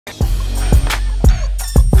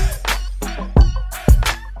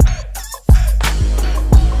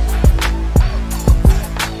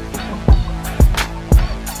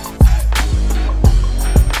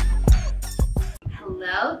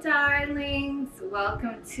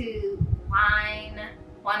welcome to Wine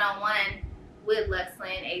 101 with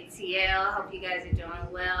LuxLynneATL. Hope you guys are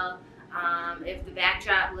doing well. If the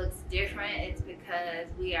backdrop looks different, it's because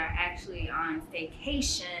we are actually on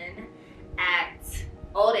staycation at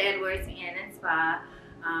Old Edwards Inn and Spa,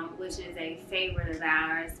 which is a favorite of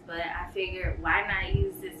ours. But I figured, why not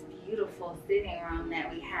use this beautiful sitting room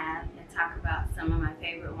that we have and talk about some of my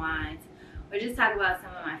favorite wines, or just talk about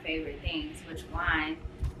some of my favorite things, which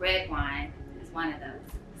red wine is one of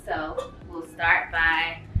those. So we'll start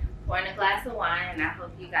by pouring a glass of wine, and I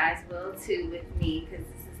hope you guys will too with me, because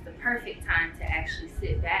this is the perfect time to actually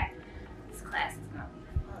sit back. This class is gonna be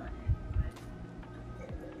fun.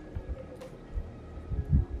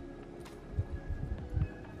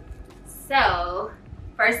 So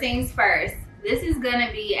first things first, this is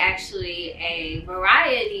gonna be actually a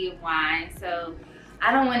variety of wine. So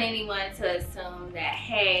I don't want anyone to assume that,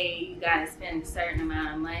 hey, you gotta spend a certain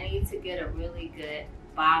amount of money to get a really good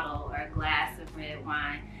bottle or glass of red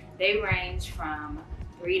wine. They range from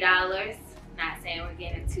 $3, not saying we're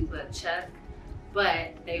getting a $2 chuck,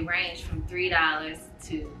 but they range from $3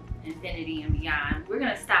 to infinity and beyond. We're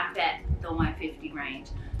gonna stop at the $150 range.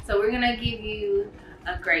 So we're gonna give you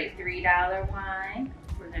a great $3 wine.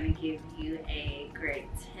 We're gonna give you a great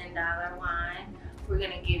 $10 wine. We're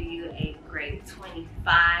gonna give you a great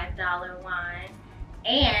 $25 wine,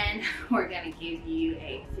 and we're gonna give you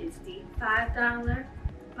a $55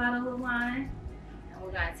 bottle of wine, and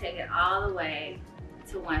we're gonna take it all the way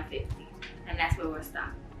to $150, and that's where we'll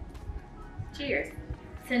stop. Cheers.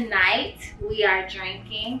 Tonight we are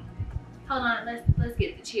drinking. Hold on, let's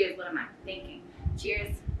get the cheers. What am I thinking?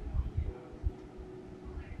 Cheers.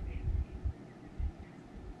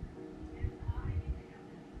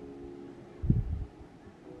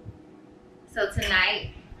 So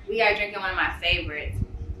tonight, we are drinking one of my favorites.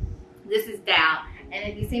 This is Dow, and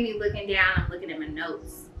if you see me looking down, I'm looking at my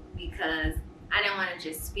notes because I didn't want to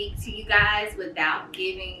just speak to you guys without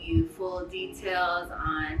giving you full details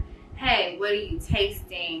on, hey, what are you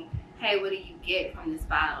tasting? Hey, what do you get from this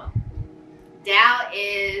bottle? Dow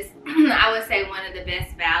is, I would say, one of the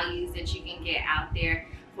best values that you can get out there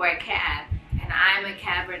for a cab, and I'm a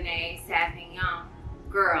Cabernet Sauvignon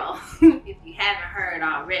girl, if you haven't heard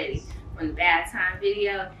already. From the Bad Time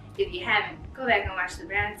video. If you haven't, go back and watch the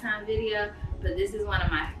Bad Time video. But this is one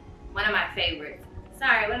of my favorites.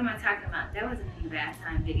 Sorry, what am I talking about? That wasn't in the Bad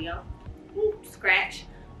Time video. Ooh, scratch.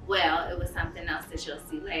 Well, it was something else that you'll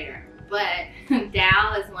see later. But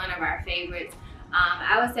Dow is one of our favorites.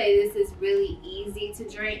 I would say this is really easy to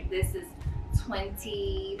drink. This is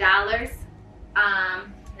 $20.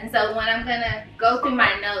 And so when I'm gonna go through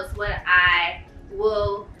my notes, what I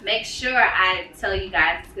will make sure I tell you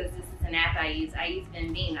guys, because this is an app I use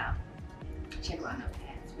Vivino. Check out my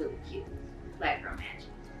notepad, it's really cute. Black girl magic.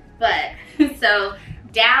 But, so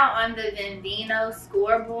Dow on the Vivino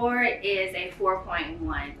scoreboard is a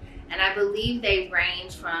 4.1. And I believe they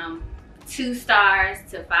range from 2 stars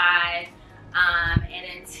to 5. And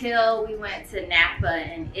until we went to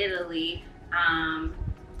Napa in Italy,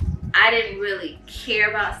 I didn't really care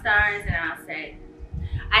about stars, and I'll say,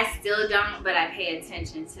 I still don't, but I pay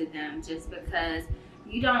attention to them just because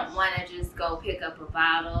you don't want to just go pick up a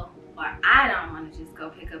bottle, or I don't want to just go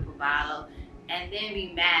pick up a bottle and then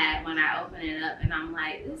be mad when I open it up and I'm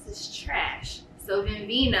like, this is trash. So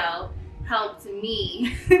Vivino helped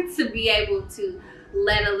me to be able to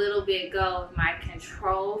let a little bit go of my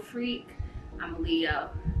control freak. I'm a Leo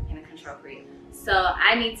and a control freak. So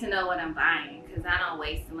I need to know what I'm buying because I don't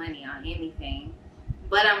waste money on anything.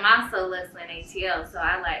 But I'm also LuxLynneATL, so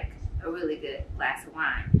I like a really good glass of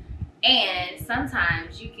wine. And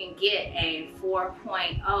sometimes you can get a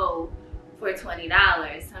 4.0 for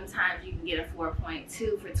 $20. Sometimes you can get a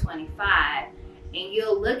 4.2 for $25. And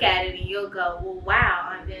you'll look at it and you'll go, well, wow,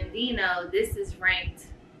 on Vivino, this is ranked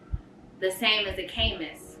the same as a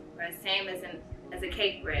Camus, or the same as a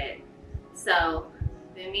cake bread. So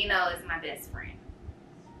Vivino is my best friend.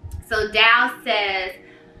 So Dow says,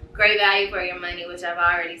 great value for your money, which I've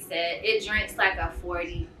already said. It drinks like a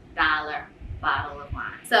 $40 bottle of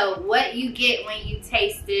wine. So what you get when you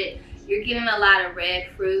taste it, you're getting a lot of red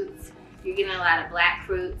fruits, you're getting a lot of black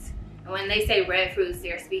fruits. And when they say red fruits,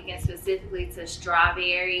 they're speaking specifically to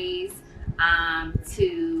strawberries,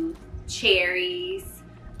 to cherries,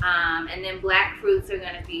 and then black fruits are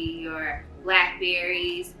gonna be your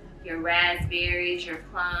blackberries, your raspberries, your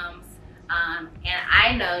plums. And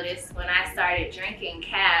I noticed when I started drinking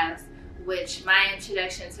Cavs, which my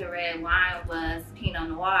introduction to red wine was Pinot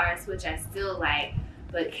Noirs, which I still like,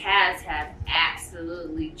 but Cavs have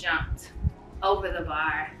absolutely jumped over the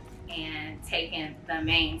bar and taken the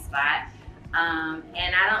main spot.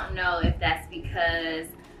 And I don't know if that's because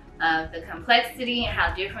of the complexity and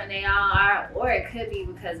how different they all are, or it could be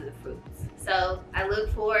because of the fruits. So I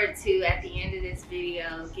look forward to, at the end of this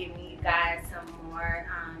video, giving you guys some more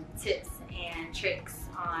tips and tricks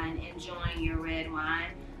on enjoying your red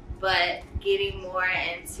wine. But getting more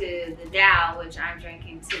into the Dow, which I'm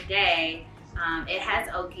drinking today, it has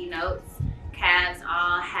oaky notes. Cabs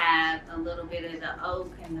all have a little bit of the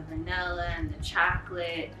oak and the vanilla and the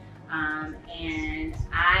chocolate. And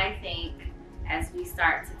I think as we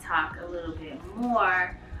start to talk a little bit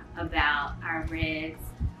more about our reds,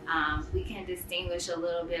 we can distinguish a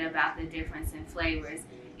little bit about the difference in flavors.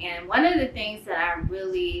 And one of the things that I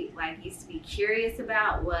really used to be curious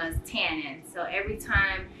about was tannin. So every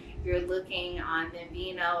time you're looking on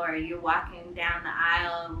Vivino or you're walking down the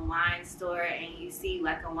aisle of a wine store and you see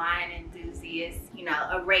like a wine enthusiast, you know,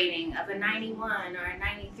 a rating of a 91 or a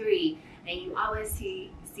 93, and you always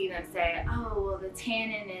see them say, oh, well, the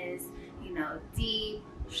tannin is, you know, deep,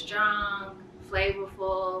 strong,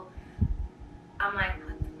 flavorful. I'm like,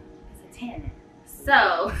 what is a tannin?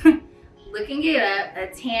 So looking it up,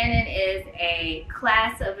 a tannin is a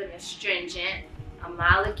class of an astringent, a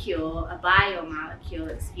molecule, a biomolecule,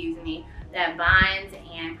 excuse me, that binds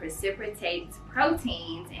and precipitates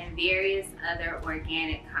proteins and various other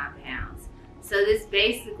organic compounds. So this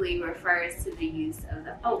basically refers to the use of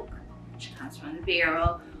the oak, which comes from the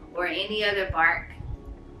barrel, or any other bark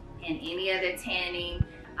and any other tanning.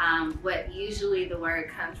 What usually the word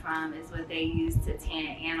comes from is what they use to tan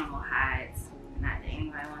animal hides. Not that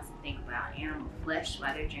anybody wants to think about animal flesh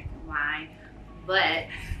while they're drinking wine, but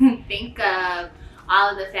think of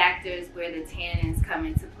all of the factors where the tannins come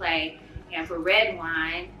into play. And for red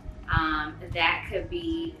wine, that could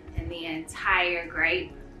be in the entire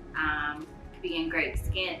grape. It could be in grape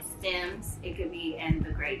stems. It could be in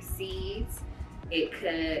the grape seeds. It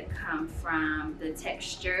could come from the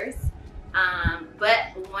textures.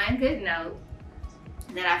 But one good note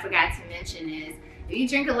that I forgot to mention is, if you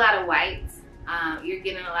drink a lot of whites, you're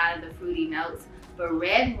getting a lot of the fruity notes. But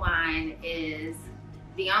red wine is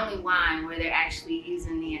the only wine where they're actually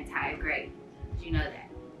using the entire grape. Did you know that?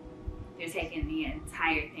 They're taking the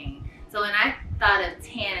entire thing. So when I thought of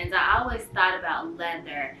tannins, I always thought about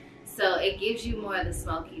leather. So it gives you more of the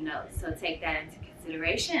smoky notes. So take that into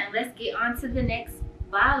consideration. And let's get on to the next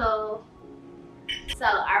bottle. So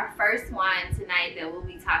our first wine tonight that we'll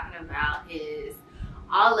be talking about is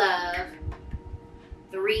all of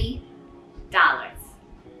 $3.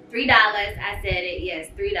 $3, I said it, yes,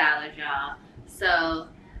 $3, y'all. So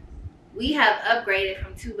we have upgraded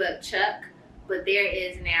from $2 Chuck, but there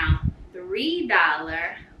is now $3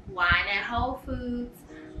 wine at Whole Foods.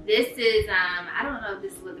 This is, I don't know if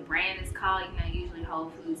this is what the brand is called. You know, usually Whole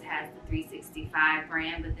Foods has the 365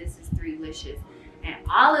 brand, but this is 3 Wishes. And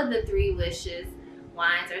all of the 3 Wishes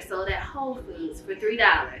wines are sold at Whole Foods for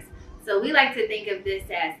 $3. So we like to think of this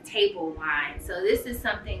as table wine. So this is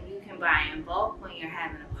something you can buy in bulk when you're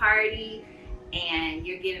having a party and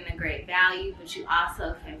you're getting a great value, but you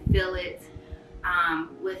also can fill it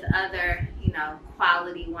with other, you know,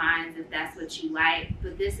 quality wines if that's what you like.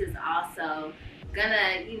 But this is also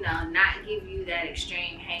gonna, you know, not give you that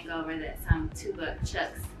extreme hangover that some $2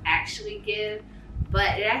 Chucks actually give,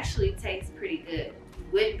 but it actually tastes pretty good. You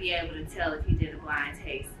wouldn't be able to tell if you did a blind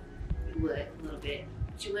taste. You would a little bit,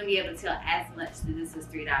 but you wouldn't be able to tell as much that this is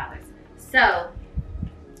 $3. So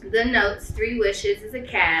the notes, 3 Wishes is a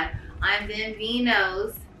cab. On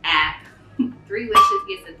Vivino's app, 3 Wishes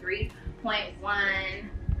gets a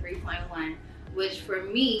 3.1, which for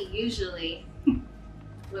me usually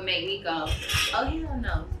would make me go, oh hell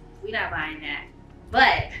no, we're not buying that.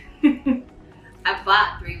 But I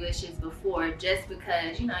bought 3 Wishes before just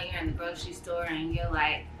because, you know, you're in the grocery store and you're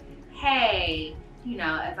like, hey, you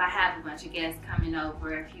know, if I have a bunch of guests coming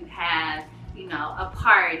over, if you have, you know, a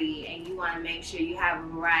party and you want to make sure you have a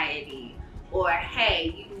variety, or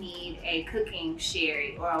hey, you need a cooking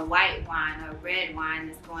sherry or a white wine or a red wine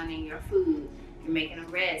that's going in your food. You're making a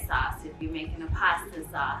red sauce, if you're making a pasta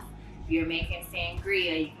sauce, if you're making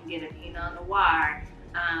sangria, you can get a Pinot Noir.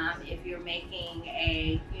 If you're making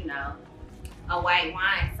a, you know, a white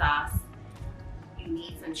wine sauce, you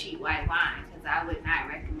need some cheap white wine, because I would not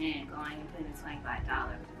recommend going and putting a $25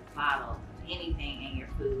 bottle of anything in your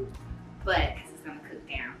food, but because it's gonna cook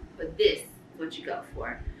down. But this is what you go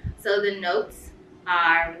for. So the notes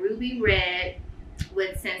are ruby red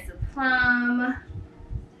with scents of plum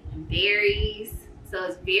and berries. So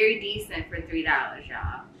it's very decent for $3,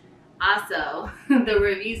 y'all. Also, the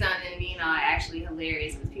reviews on Vivino are actually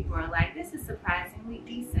hilarious because people are like, this is surprisingly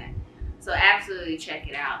decent. So absolutely check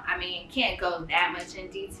it out. I mean, can't go that much in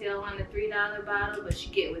detail on the $3 bottle, but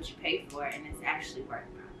you get what you pay for, and it's actually worth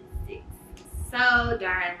probably $6. So,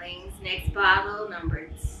 darlings, next bottle, number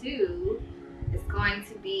 2, is going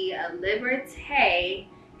to be a Liberté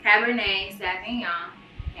Cabernet Sauvignon,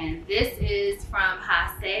 and this is from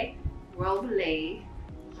Bawse. I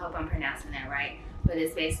hope I'm pronouncing that right, but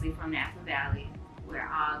it's basically from Napa Valley, where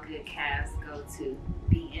all good calves go to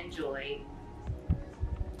be enjoyed.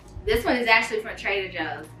 This one is actually from Trader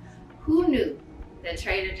Joe's. Who knew that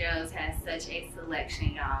Trader Joe's has such a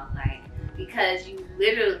selection, y'all? Like, because you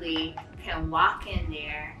literally can walk in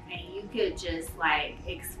there and you could just like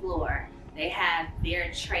explore. They have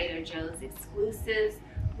their Trader Joe's exclusives,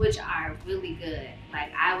 which are really good.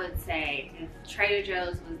 Like, I would say if Trader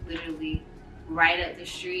Joe's was literally right up the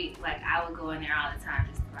street, like, I would go in there all the time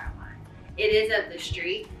just to buy wine. It is up the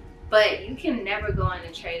street, but you can never go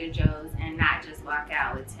into Trader Joe's and not just walk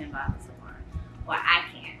out with 10 bottles of wine. Well, I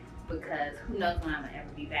can't, because who knows when I'm gonna ever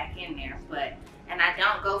be back in there. And I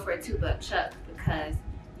don't go for a $2 chuck, because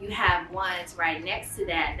you have ones right next to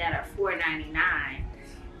that are $4.99,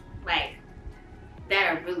 like,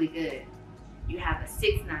 that are really good. You have a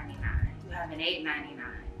 $6.99, you have an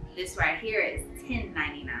 $8.99. This right here is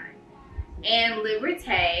 $10.99. And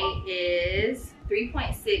Liberté is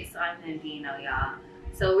 3.6 on the vino, y'all.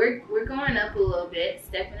 So we're going up a little bit,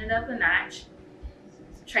 stepping it up a notch.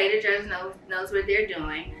 Trader Joe's knows what they're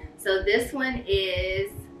doing. So this one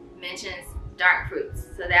mentions dark fruits.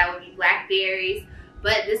 So that would be blackberries,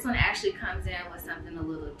 but this one actually comes in with something a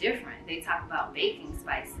little different. They talk about baking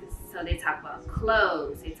spices. So they talk about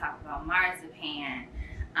cloves, they talk about marzipan.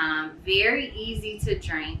 Very easy to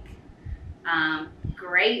drink.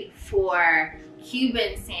 Great for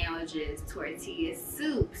Cuban sandwiches, tortilla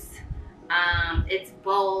soups. It's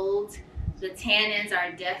bold. The tannins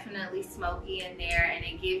are definitely smoky in there, and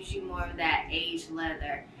it gives you more of that aged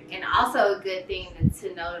leather. And also a good thing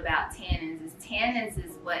to note about tannins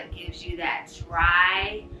is what gives you that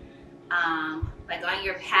dry, like on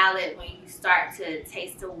your palate when you start to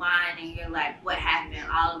taste the wine and you're like, what happened?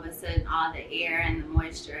 All of a sudden, all the air and the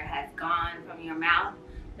moisture has gone from your mouth.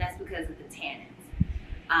 That's because of the tannins.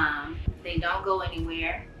 They don't go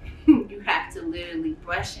anywhere. You have to literally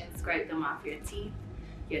brush and scrape them off your teeth,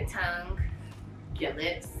 your tongue, your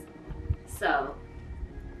lips. So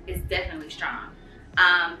it's definitely strong.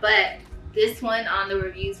 But this one on the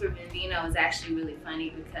reviews for Vivino is actually really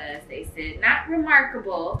funny, because they said not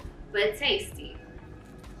remarkable, but tasty.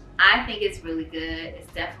 I think it's really good.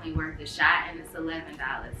 It's definitely worth a shot, and it's $11,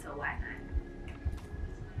 so why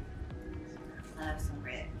not? Love some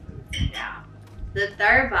red fruits, y'all. The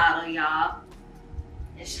third bottle, y'all,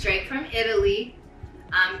 is straight from Italy.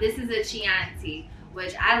 This is a Chianti,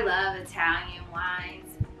 which I love Italian wines,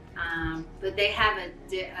 but they have a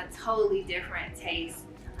totally different taste,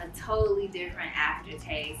 a totally different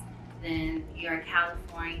aftertaste than your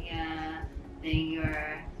California, than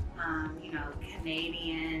your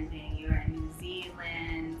Canadian, than your New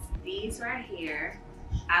Zealand's. These right here,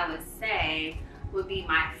 I would say, would be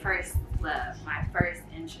my first love, my first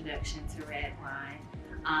introduction to red wine.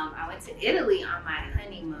 I went to Italy on my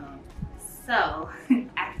honeymoon. So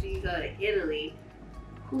after you go to Italy,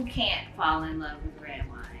 who can't fall in love with red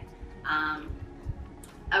wine?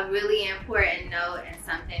 A really important note, and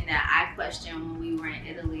something that I questioned when we were in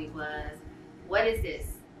Italy, was, what is this?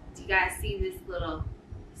 Do you guys see this little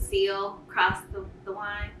seal across the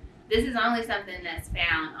wine? This is only something that's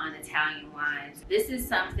found on Italian wines. This is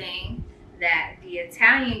something that the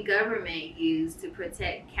Italian government used to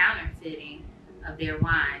protect counterfeiting of their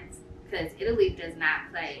wines, because Italy does not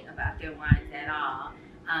play about their wines at all.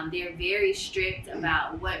 They're very strict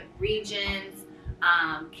about what regions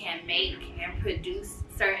can make and produce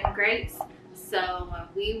certain grapes. So when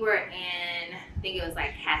we were in, I think it was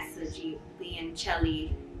like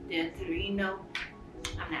Castiglioncelli del Torino,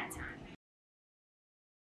 I'm not Italian,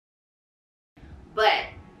 but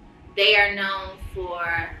they are known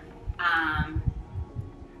for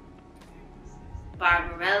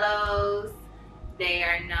Barbarellos. They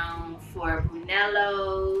are known for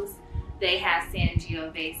Brunellos. They have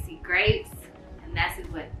Sangiovese grapes, and that's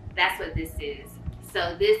what this is.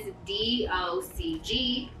 So this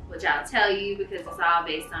DOCG, which I'll tell you because it's all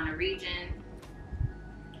based on a region,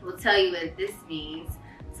 will tell you what this means.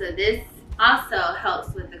 So this also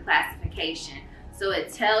helps with the classification. So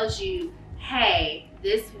it tells you, hey,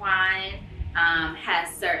 this wine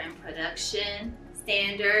has certain production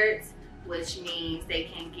standards, which means they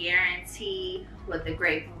can guarantee what the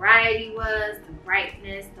grape variety was, the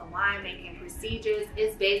ripeness, the winemaking procedures.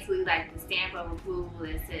 It's basically like the stamp of approval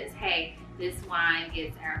that says, hey, this wine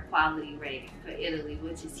gets our quality rating for Italy,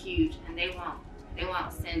 which is huge, and they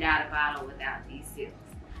won't send out a bottle without these seals.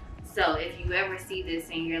 So if you ever see this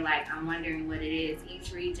and you're like, I'm wondering what it is,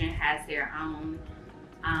 each region has their own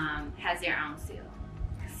seal.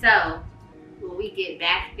 So when we get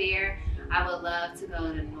back there, I would love to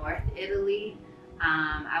go to North Italy.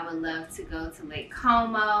 I would love to go to Lake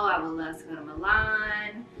Como. I would love to go to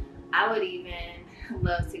Milan. I would even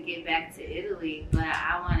love to get back to Italy, but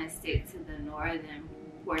I want to stick to the northern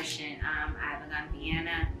portion. I haven't gone to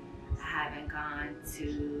Vienna. I haven't gone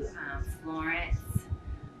to Florence.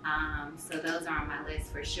 So those are on my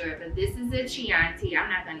list for sure. But this is a Chianti. I'm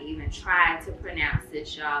not going to even try to pronounce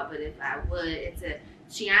this, y'all, but if I would, it's a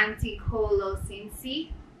Chianti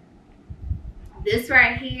Colosensi. This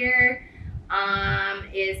right here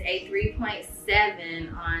is a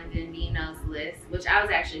 3.7 on Vivino's list, which I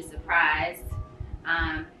was actually surprised.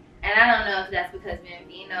 And I don't know if that's because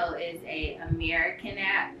Vivino is an American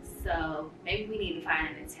app, so maybe we need to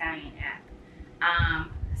find an Italian app.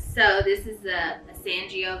 So this is a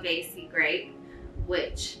Sangiovese grape,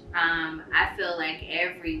 which I feel like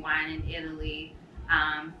every wine in Italy,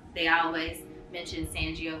 they always mention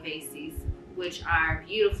Sangioveses, which are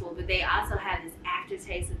beautiful, but they also have this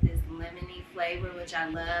aftertaste of this lemony flavor, which I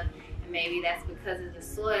love. And maybe that's because of the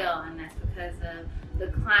soil, and that's because of the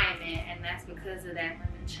climate, and that's because of that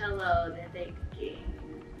limoncello that they get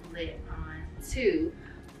lit on too.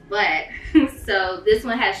 But so this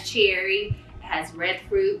one has cherry, it has red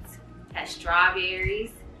fruits, it has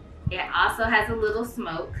strawberries. It also has a little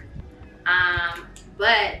smoke,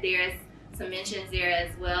 but there's some mentions there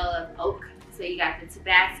as well of oak. So you got the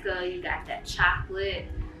Tabasco, you got that chocolate,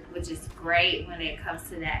 which is great when it comes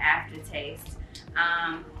to that aftertaste.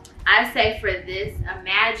 I say for this,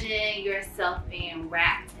 imagine yourself being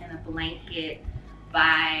wrapped in a blanket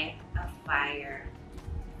by a fire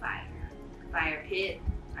pit,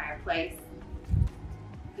 fireplace,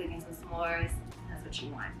 cooking some s'mores. That's what you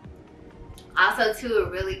want. Also, too, a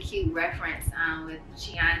really cute reference with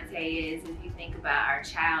Chianti is if you think about our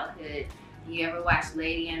childhood. You ever watch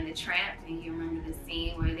Lady and the Tramp and you remember the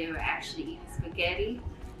scene where they were actually eating spaghetti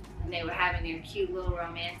and they were having their cute little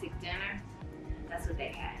romantic dinner? That's what they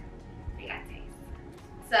had. They got taste.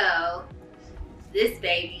 So this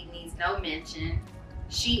baby needs no mention.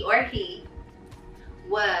 She or he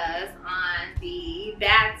was on the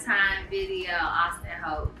bath time video, Austin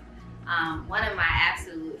Hope. One of my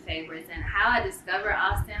absolute favorites, and how I discovered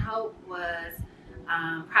Austin Hope was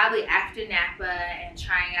probably after Napa and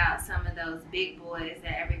trying out some of those big boys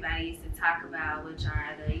that everybody used to talk about, which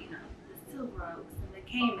are the, you know, the Silver Oaks and the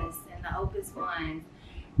Camus and the Opus Ones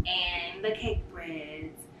and the Cake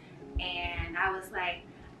Breads. And I was like,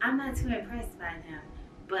 I'm not too impressed by them.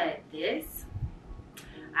 But this,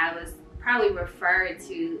 I was probably referred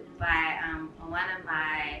to by one of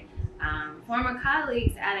my former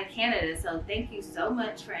colleagues out of Canada. So thank you so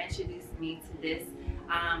much for introducing me to this.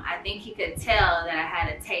 I think you could tell that I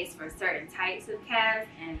had a taste for certain types of calves,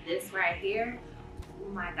 and this right here, oh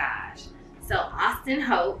my gosh. So Austin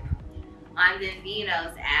Hope on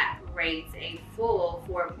Vivino's app rates a full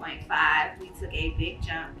 4.5. We took a big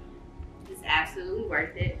jump. It's absolutely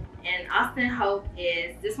worth it. And Austin Hope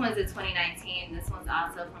is, this one's a 2019, this one's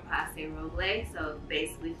also from Passe Roble, so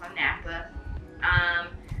basically from Napa.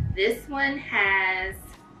 This one has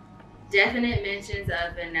definite mentions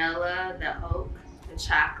of vanilla, the oak, the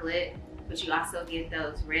chocolate, but you also get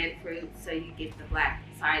those red fruits. So you get the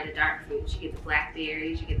the dark fruits. You get the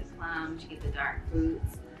blackberries, you get the plums, you get the dark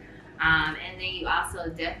fruits. And then you also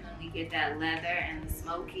definitely get that leather and the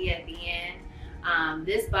smoky at the end.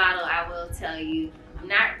 This bottle, I will tell you, I'm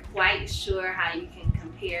not quite sure how you can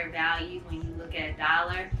compare value when you look at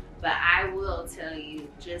 $1, but I will tell you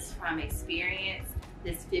just from experience,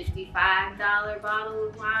 this $55 bottle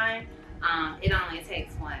of wine, it only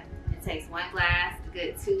takes one. It takes one glass, a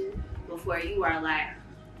good two, before you are like,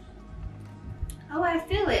 oh, I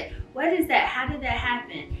feel it. What is that? How did that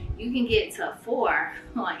happen? You can get to 4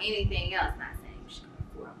 on anything else. Not saying you should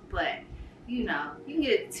go 4, but you know, you can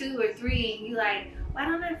get 2 or 3 and you like, why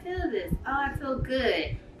don't I feel this? Oh, I feel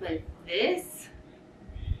good. But this,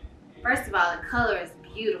 first of all, the color is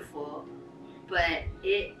beautiful, but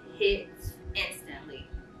it hits instantly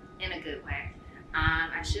in a good way.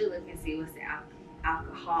 I should look and see what's the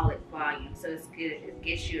alcoholic volume. So it's good. It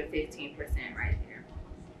gets you a 15% right there.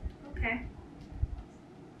 Okay.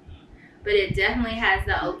 But it definitely has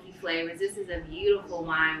the oaky flavors. This is a beautiful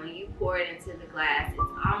wine. When you pour it into the glass,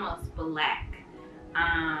 it's almost black.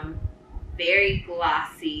 very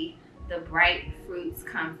glossy. The bright fruits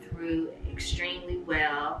come through extremely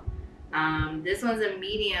well. This one's a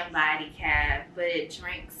medium body cab, but it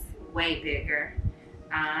drinks way bigger.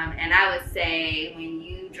 And I would say when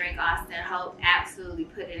you drink Austin Hope, absolutely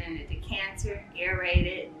put it in a decanter, aerate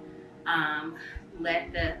it,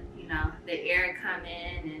 let the air come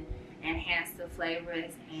in and enhance the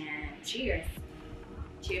flavors, and cheers.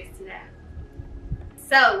 Cheers to that.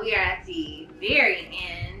 So we are at the very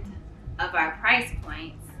end of our price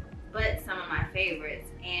points, but some of my favorites,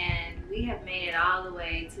 and we have made it all the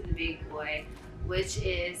way to the big boy, which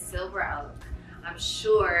is Silver Oak. I'm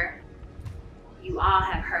sure you all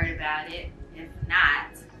have heard about it. If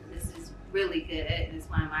not, this is really good. It's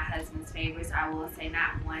one of my husband's favorites. I will say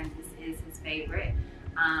not one, this is his favorite.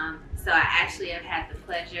 So I actually have had the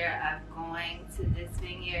pleasure of going to this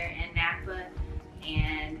vineyard in Napa,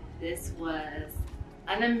 and this was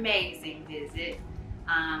an amazing visit.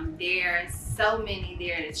 There are so many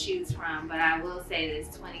there to choose from, but I will say this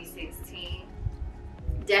 2016,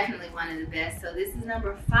 definitely one of the best. So this is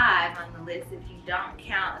number 5 on the list if you don't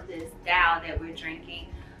count this Dow that we're drinking,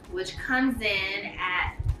 which comes in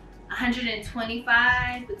at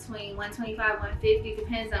 125, between 125 and 150,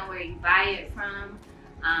 depends on where you buy it from.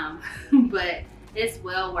 But it's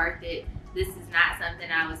well worth it. This is not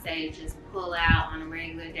something I would say just pull out on a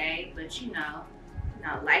regular day, but you know,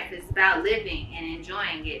 life is about living and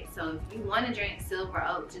enjoying it. So if you want to drink Silver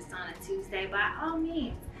Oak just on a Tuesday, by all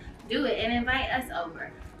means, do it and invite us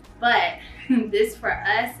over. But this for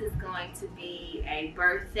us is going to be a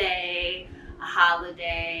birthday, a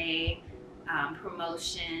holiday,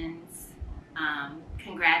 promotions,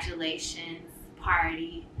 congratulations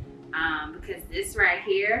party, because this right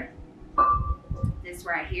here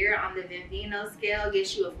on the Vivino scale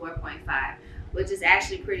gets you a 4.5, which is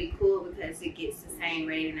actually pretty cool because it gets the same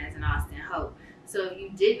rating as an Austin Hope. So if you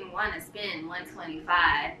didn't want to spend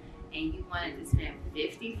 125 and you wanted to spend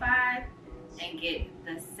 55 and get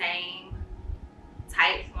the same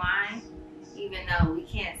type wine, even though we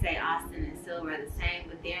can't say Austin and Silver are the same,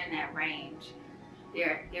 but they're in that range.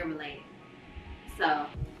 They're related. So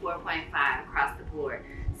 4.5 across the board.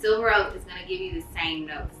 Silver Oak is going to give you the same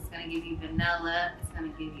notes. It's going to give you vanilla. It's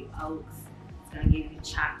going to give you oaks. It's going to give you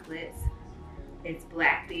chocolates. It's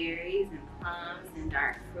blackberries and plums and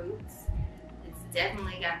dark fruits. It's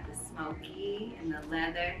definitely got the smoky and the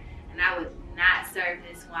leather. And I would not serve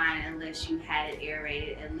this wine unless you had it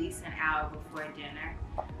aerated at least an hour before dinner.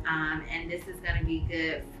 And this is going to be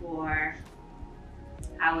good for,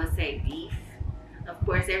 I would say, beef. Of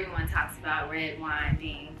course, everyone talks about red wine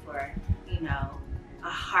being for, a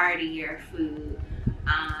heartier food.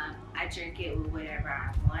 I drink it with whatever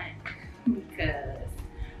I want because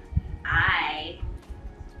I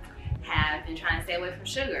have been trying to stay away from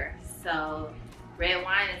sugar. So red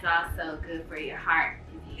wine is also good for your heart.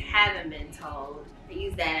 If you haven't been told, I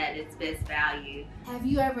use that at its best value. Have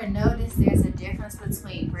you ever noticed there's a difference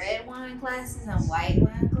between red wine glasses and white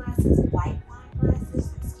wine glasses? White wine glasses,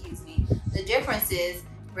 excuse me. The difference is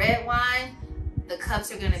red wine, the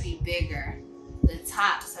cups are going to be bigger. The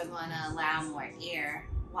tops are going to allow more air.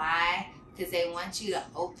 Why? Because they want you to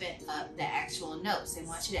open up the actual notes. They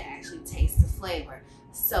want you to actually taste the flavor.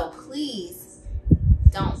 So please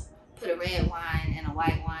don't put a red wine in a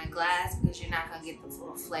white wine glass because you're not going to get the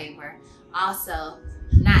full flavor. Also,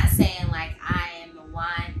 not saying like I am a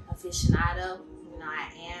wine aficionado, even though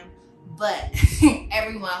I am, but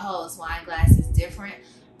everyone holds wine glasses different.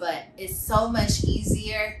 But it's so much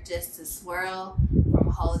easier just to swirl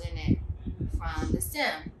from holding it from the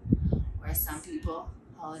stem, where some people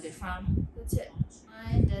hold it from the tip.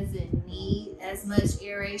 Wine doesn't need as much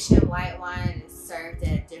aeration. White wine is served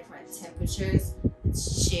at different temperatures.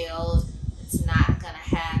 It's chilled. It's not gonna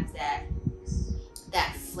have that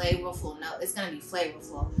flavorful note. It's gonna be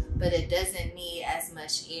flavorful, but it doesn't need as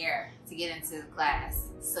much air to get into the glass.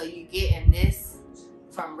 So you're getting this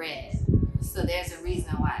from red. So there's a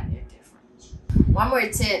reason why they're different. One more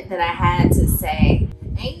tip that I had to say,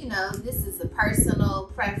 and this is a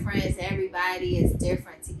personal preference. Everybody is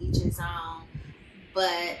different, to each his own,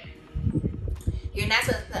 but you're not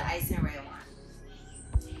supposed to put ice in red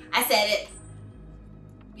wine. I said it.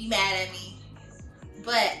 Be mad at me.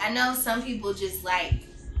 But I know some people just like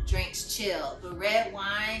drinks chilled, but red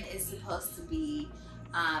wine is supposed to be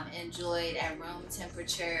enjoyed at room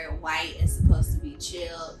temperature. White is supposed to be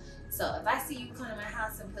chilled. So if I see you come to my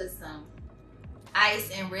house and put some ice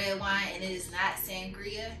in red wine and it is not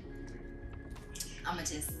sangria, I'ma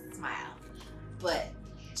just smile. But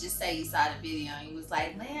just say you saw the video and you was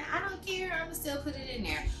like, man, I don't care, I'ma still put it in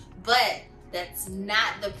there. But that's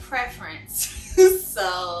not the preference.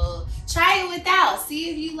 So try it without, see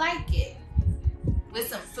if you like it. with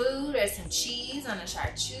some food or some cheese on a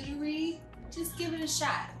charcuterie, just give it a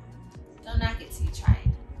shot. Don't knock it till you try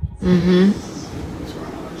it.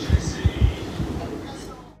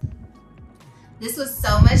 This was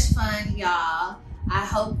so much fun, y'all. I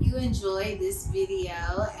hope you enjoyed this video,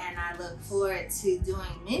 and I look forward to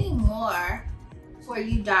doing many more for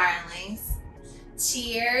you darlings.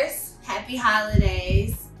 Cheers, happy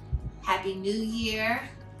holidays, happy new year.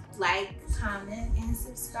 Like, comment, and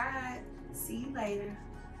subscribe. See you later.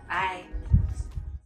 Bye.